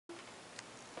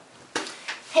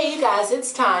Hey you guys,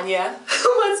 it's Tanya.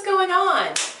 What's going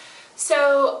on?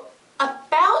 So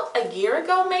about a year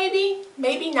ago,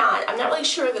 maybe not. I'm not really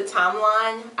sure of the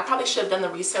timeline. I probably should have done the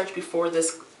research before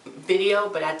this video,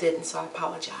 but I didn't, so I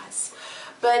apologize.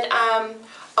 But a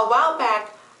while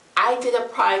back, I did a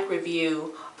product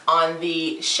review on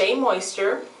the Shea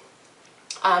Moisture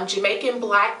Jamaican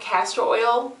Black Castor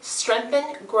Oil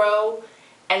Strengthen, Grow,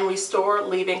 and Restore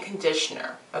Leave-In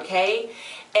Conditioner, okay?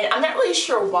 And I'm not really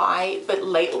sure why, but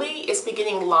lately it's been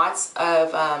getting lots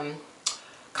of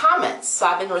comments, so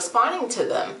I've been responding to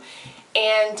them.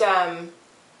 And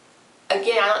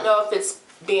again, I don't know if it's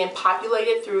being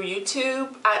populated through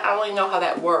YouTube. I don't really know how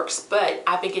that works, but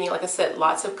I've been getting, like I said,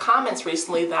 lots of comments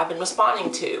recently that I've been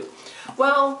responding to.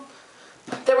 Well,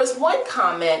 there was one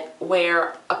comment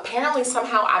where apparently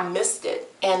somehow I missed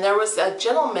it, and there was a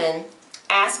gentleman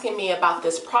asking me about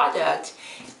this product,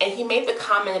 and he made the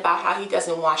comment about how he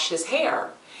doesn't wash his hair.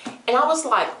 And I was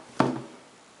like,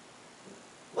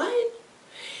 what?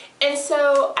 And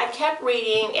so I kept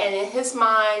reading, and in his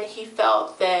mind he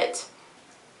felt that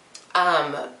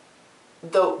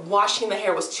the washing the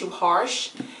hair was too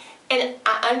harsh, and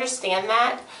I understand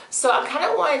that. So I kind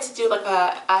of wanted to do like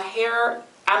a hair,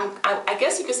 I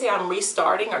guess you could say I'm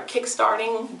restarting or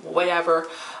kickstarting, whatever,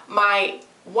 my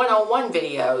one-on-one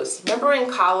videos. Remember in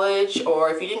college, or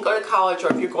if you didn't go to college,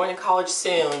 or if you're going to college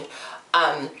soon,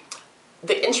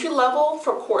 the entry level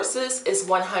for courses is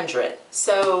 100.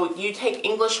 So you take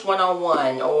English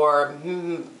 101, or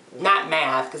not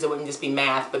math, because it wouldn't just be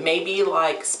math, but maybe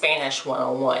like Spanish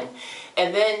 101.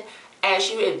 And then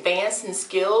as you advance in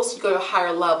skills, you go to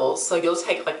higher levels. So you'll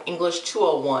take like English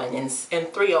 201 and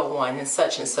 301 and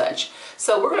such and such.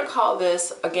 So we're going to call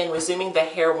this, again, resuming the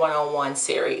Hair 101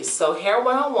 series. So Hair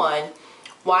 101,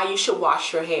 why you should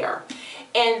wash your hair.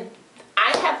 And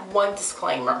I have one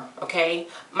disclaimer, okay?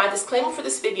 My disclaimer for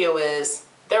this video is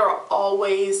there are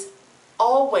always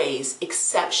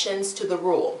exceptions to the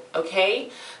rule,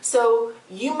 okay? So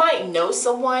you might know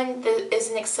someone that is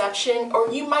an exception,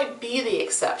 or you might be the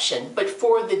exception, but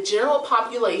for the general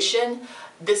population,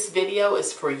 this video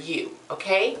is for you,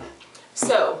 okay?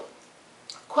 So,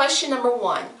 question number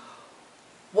one,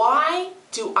 why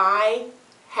do I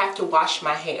have to wash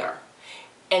my hair?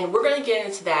 And we're going to get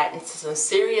into that into some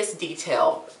serious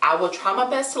detail. I will try my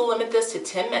best to limit this to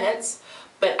 10 minutes,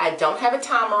 but I don't have a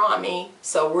timer on me,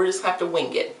 so we're just going to have to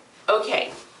wing it.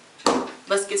 Okay,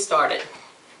 let's get started.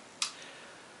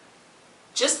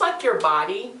 Just like your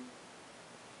body,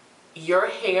 your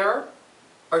hair,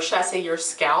 or should I say your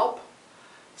scalp,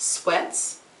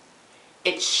 sweats,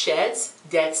 it sheds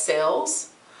dead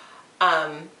cells,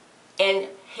 and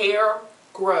hair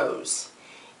grows.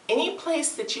 Any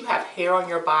place that you have hair on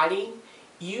your body,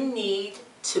 you need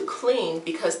to clean,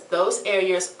 because those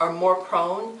areas are more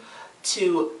prone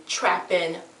to trap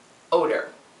in odor,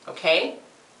 okay?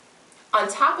 On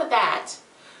top of that,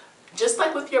 just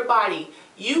like with your body,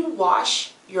 you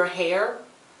wash your hair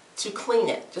to clean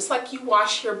it, just like you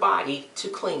wash your body to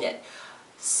clean it.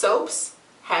 Soaps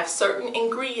have certain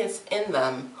ingredients in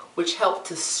them which help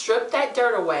to strip that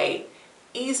dirt away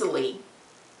easily,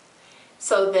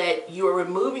 so that you are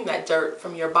removing that dirt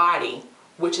from your body,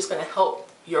 which is going to help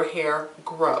your hair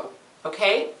grow,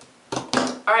 okay?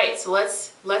 Alright, so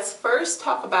let's first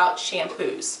talk about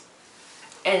shampoos.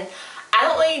 And I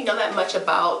don't really know that much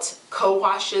about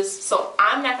co-washes, so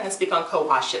I'm not going to speak on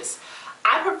co-washes.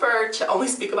 I prefer to only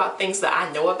speak about things that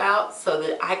I know about, so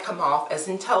that I come off as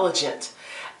intelligent.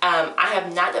 I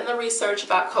have not done the research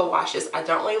about co-washes. I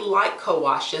don't really like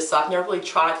co-washes, so I've never really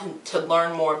tried to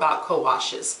learn more about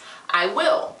co-washes. I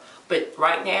will, but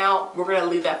right now we're going to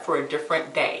leave that for a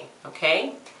different day,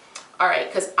 okay? Alright,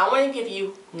 because I want to give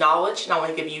you knowledge, and I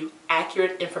want to give you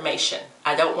accurate information.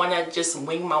 I don't want to just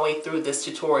wing my way through this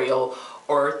tutorial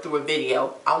or through a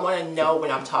video. I want to know what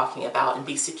I'm talking about and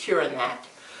be secure in that.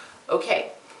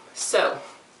 Okay, so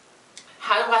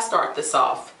how do I start this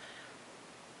off?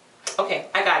 Okay,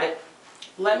 I got it.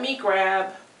 Let me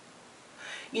grab,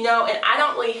 you know, and I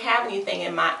don't really have anything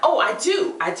in my, oh, I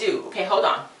do. Okay, hold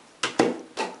on.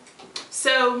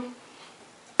 So,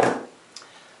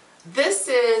 this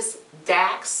is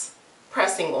Dax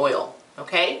pressing oil,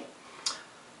 okay?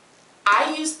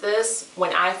 I use this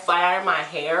when I flat iron my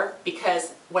hair,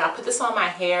 because when I put this on my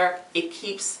hair, it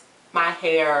keeps my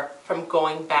hair from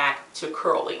going back to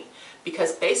curly,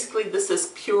 because basically this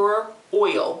is pure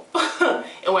oil.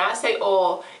 And when I say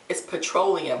oil, it's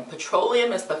petroleum.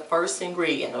 Petroleum is the first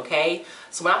ingredient, okay?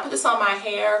 So when I put this on my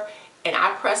hair and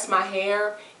I press my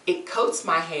hair, it coats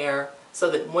my hair so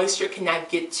that moisture cannot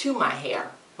get to my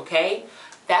hair, okay?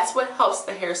 That's what helps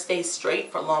the hair stay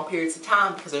straight for long periods of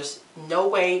time, because there's no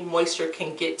way moisture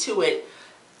can get to it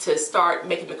to start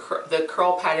making the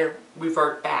curl pattern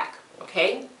revert back,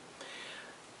 okay?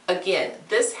 Again,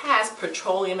 this has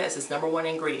petroleum as its #1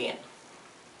 ingredient.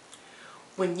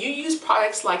 When you use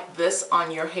products like this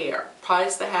on your hair,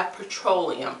 products that have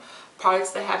petroleum,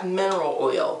 products that have mineral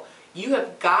oil, you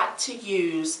have got to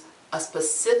use a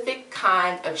specific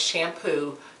kind of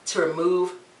shampoo to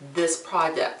remove this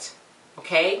product,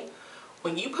 okay?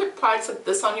 When you put products like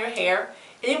this on your hair,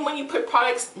 and then when you put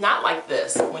products not like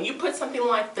this, when you put something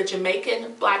like the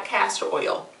Jamaican black castor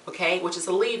oil, okay, which is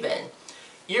a leave-in,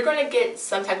 you're going to get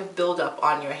some type of buildup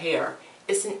on your hair.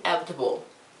 It's inevitable.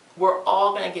 We're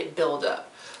all going to get buildup.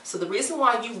 So the reason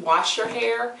why you wash your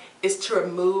hair is to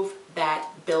remove that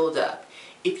buildup.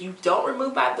 If you don't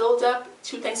remove that buildup,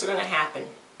 two things are going to happen.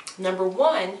 Number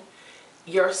one,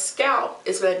 your scalp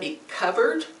is going to be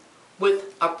covered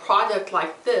with a product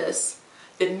like this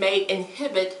that may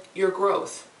inhibit your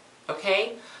growth,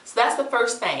 okay? So that's the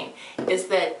first thing, is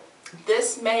that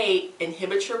this may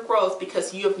inhibit your growth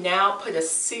because you have now put a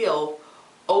seal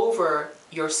over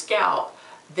your scalp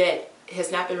that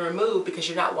has not been removed because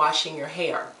you're not washing your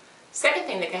hair. Second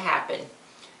thing that can happen,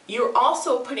 you're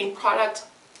also putting product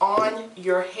on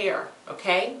your hair,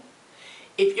 okay?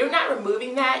 If you're not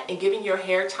removing that and giving your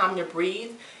hair time to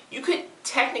breathe, you could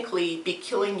technically be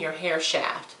killing your hair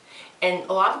shaft. And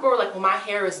a lot of people are like, well, my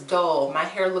hair is dull, my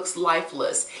hair looks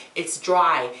lifeless, it's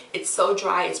dry, it's so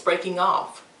dry it's breaking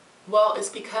off. Well, it's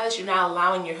because you're not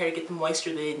allowing your hair to get the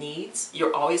moisture that it needs.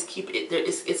 You're always keeping it,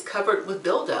 it's covered with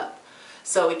buildup.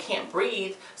 So it can't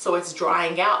breathe, so it's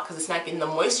drying out because it's not getting the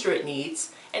moisture it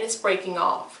needs, and it's breaking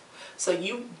off. So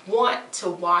you want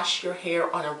to wash your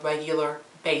hair on a regular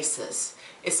basis,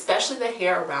 especially the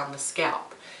hair around the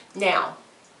scalp. Now,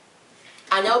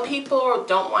 I know people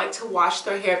don't like to wash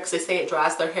their hair because they say it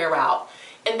dries their hair out,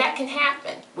 and that can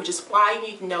happen, which is why you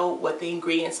need to know what the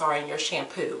ingredients are in your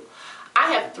shampoo.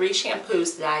 I have 3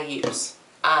 shampoos that I use.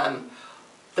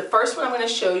 The first one I'm going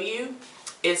to show you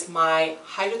is my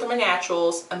Hydrothermal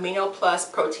Naturals Amino Plus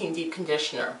Protein Deep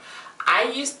Conditioner.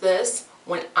 I use this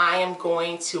when I am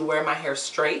going to wear my hair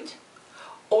straight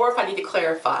or if I need to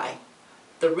clarify.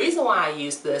 The reason why I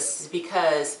use this is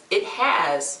because it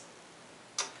has,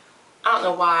 I don't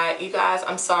know why, you guys,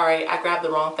 I'm sorry, I grabbed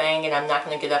the wrong thing and I'm not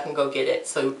going to get up and go get it.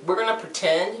 So we're going to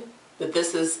pretend that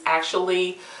this is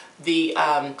actually the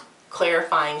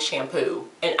clarifying shampoo.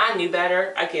 And I knew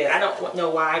better. Again, I don't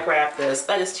know why I grabbed this.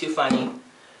 That is too funny.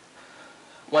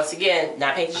 Once again,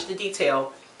 not paying attention to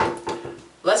detail.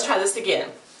 Let's try this again,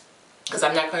 because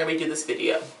I'm not going to redo this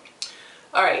video.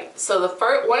 Alright, so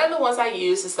one of the ones I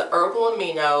use is the Herbal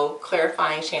Amino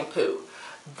Clarifying Shampoo.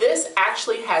 This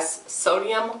actually has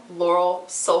sodium lauryl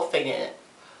sulfate in it.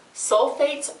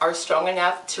 Sulfates are strong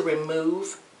enough to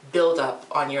remove buildup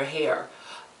on your hair.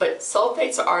 But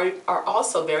sulfates are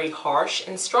also very harsh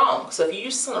and strong. So if you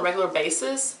use this on a regular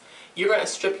basis, you're going to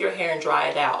strip your hair and dry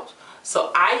it out.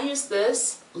 So I use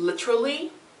this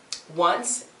literally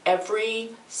once every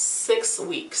 6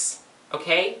 weeks.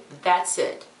 Okay? That's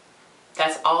it.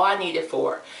 That's all I need it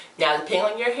for. Now,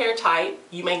 depending on your hair type,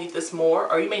 you may need this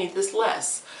more or you may need this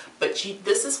less. But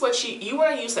this is what you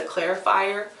want to use a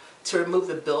clarifier to remove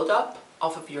the buildup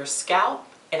off of your scalp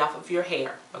and off of your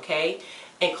hair. Okay?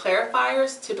 And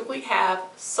clarifiers typically have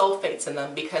sulfates in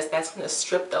them because that's going to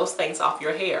strip those things off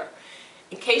your hair.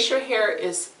 In case your hair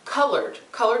is color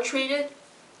treated,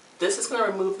 this is going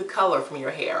to remove the color from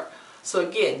your hair. So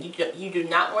again, you do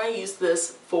not want to use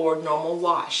this for normal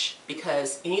wash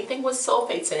because anything with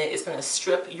sulfates in it is going to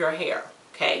strip your hair,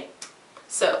 okay?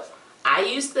 So I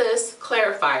use this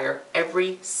clarifier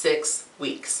every 6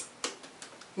 weeks.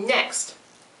 Next,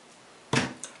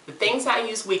 the things I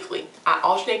use weekly, I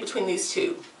alternate between these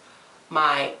two.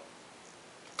 My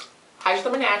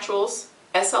Hydrothermal Naturals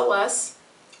SLS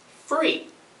free,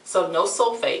 so no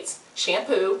sulfates,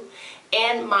 shampoo,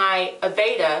 and my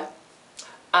Aveda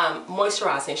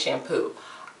moisturizing shampoo.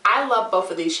 I love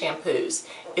both of these shampoos.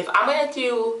 If I'm going to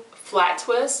do flat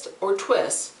twist or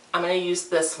twist, I'm going to use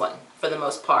this one for the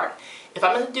most part. If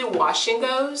I'm going to do wash and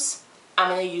goes, I'm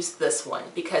going to use this one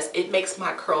because it makes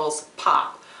my curls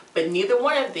pop. But neither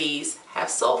one of these have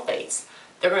sulfates.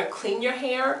 They're going to clean your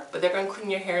hair, but they're going to clean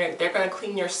your hair, they're going to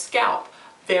clean your scalp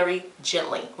very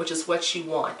gently, which is what you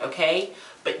want, okay?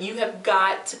 But you have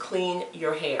got to clean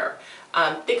your hair.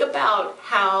 Think about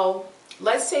how,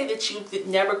 let's say that you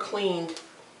never cleaned,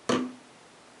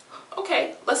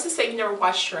 okay, let's just say you never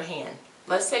washed your hand.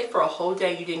 Let's say for a whole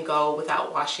day you didn't go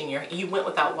without washing you went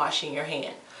without washing your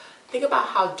hand. Think about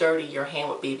how dirty your hand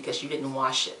would be because you didn't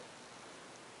wash it.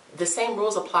 The same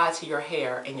rules apply to your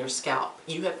hair and your scalp.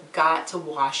 You have got to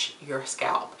wash your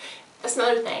scalp. That's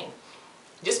another thing.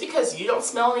 Just because you don't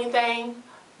smell anything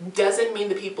doesn't mean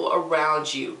the people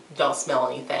around you don't smell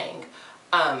anything.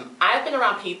 I've been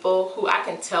around people who I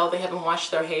can tell they haven't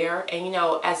washed their hair, and you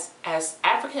know, as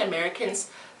African Americans,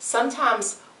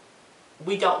 sometimes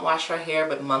we don't wash our hair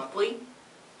but monthly,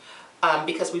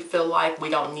 because we feel like we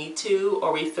don't need to,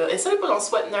 or we feel, and some people don't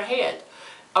sweat in their head,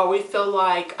 or we feel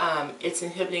like it's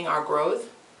inhibiting our growth.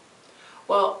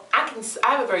 Well, I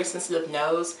have a very sensitive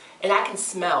nose, and I can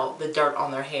smell the dirt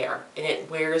on their hair, and it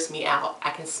wears me out.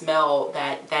 I can smell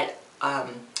that I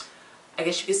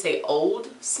guess you could say old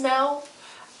smell.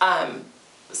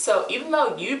 So even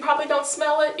though you probably don't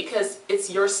smell it because it's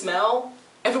your smell,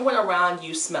 everyone around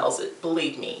you smells it,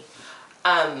 believe me.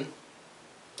 I'm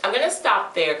going to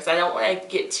stop there because I don't want to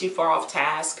get too far off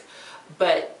task,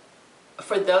 but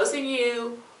for those of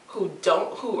you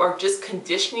who are just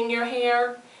conditioning your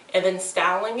hair and then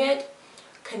styling it,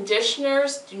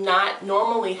 conditioners do not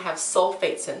normally have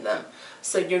sulfates in them,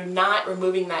 so you're not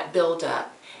removing that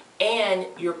buildup, and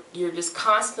you're just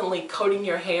constantly coating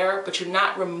your hair, but you're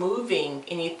not removing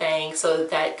anything so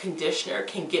that that conditioner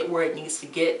can get where it needs to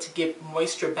give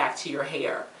moisture back to your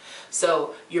hair.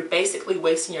 So you're basically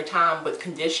wasting your time with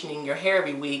conditioning your hair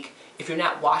every week if you're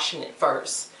not washing it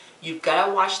first. You've got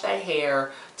to wash that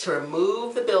hair to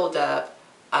remove the buildup.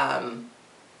 And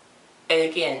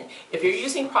again, if you're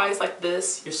using products like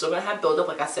this, you're still going to have buildup,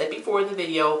 like I said before in the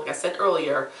video, like I said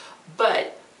earlier.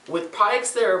 But with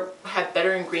products that have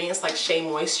better ingredients like Shea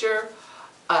Moisture,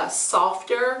 a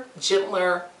softer,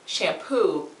 gentler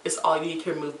shampoo is all you need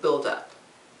to remove buildup.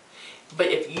 But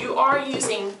if you are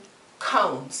using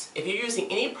cones, if you're using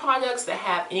any products that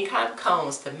have any kind of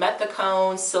cones, the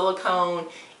methicone, silicone,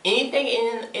 anything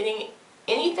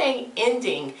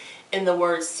ending in the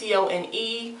word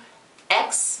C-O-N-E,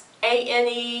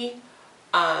 X-A-N-E,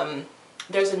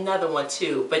 there's another one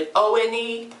too, but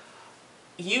O-N-E,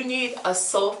 you need a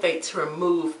sulfate to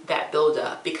remove that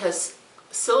buildup, because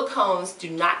silicones do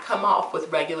not come off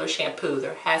with regular shampoo.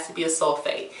 There has to be a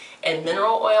sulfate. And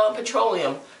mineral oil and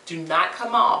petroleum do not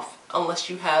come off unless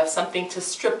you have something to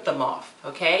strip them off,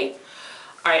 okay?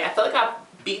 Alright, I feel like I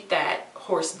beat that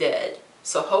horse dead,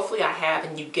 so hopefully I have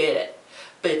and you get it.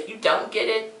 But if you don't get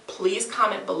it, please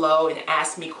comment below and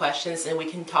ask me questions and we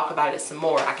can talk about it some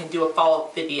more. I can do a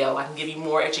follow-up video. I can give you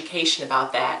more education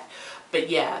about that. But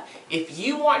yeah, if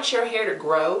you want your hair to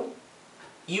grow,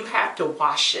 you have to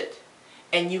wash it.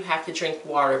 And you have to drink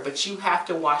water, but you have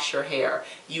to wash your hair.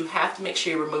 You have to make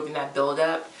sure you're removing that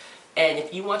buildup. And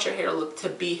if you want your hair to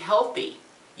be healthy,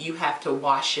 you have to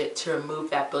wash it to remove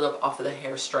that buildup off of the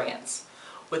hair strands.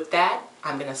 With that,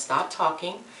 I'm going to stop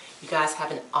talking. You guys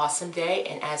have an awesome day,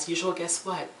 and as usual, guess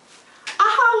what?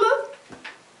 I holla!